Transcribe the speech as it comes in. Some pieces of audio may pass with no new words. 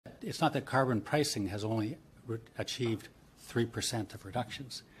it's not that carbon pricing has only achieved 3% of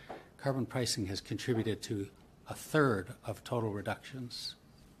reductions. Carbon pricing has contributed to a third of total reductions.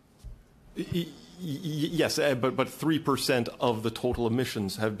 Yes, but 3% of the total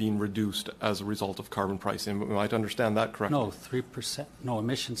emissions have been reduced as a result of carbon pricing. Am I to understand that correctly? No, 3%. No,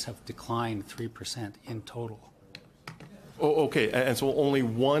 emissions have declined 3% in total. Oh, okay, and so only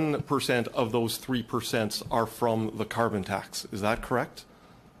 1% of those 3% are from the carbon tax. Is that correct?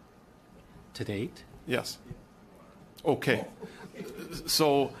 To date? Yes. Okay.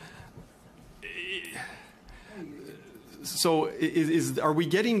 So are we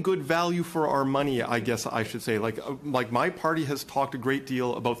getting good value for our money, I guess I should say? Like my party has talked a great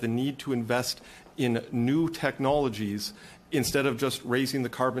deal about the need to invest in new technologies instead of just raising the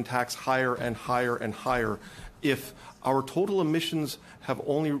carbon tax higher and higher and higher. If our total emissions have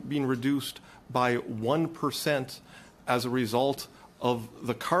only been reduced by 1% as a result of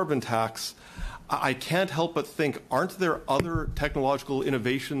the carbon tax, I can't help but think, aren't there other technological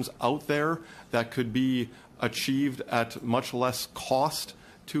innovations out there that could be achieved at much less cost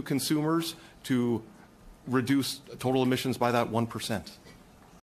to consumers to reduce total emissions by that 1%?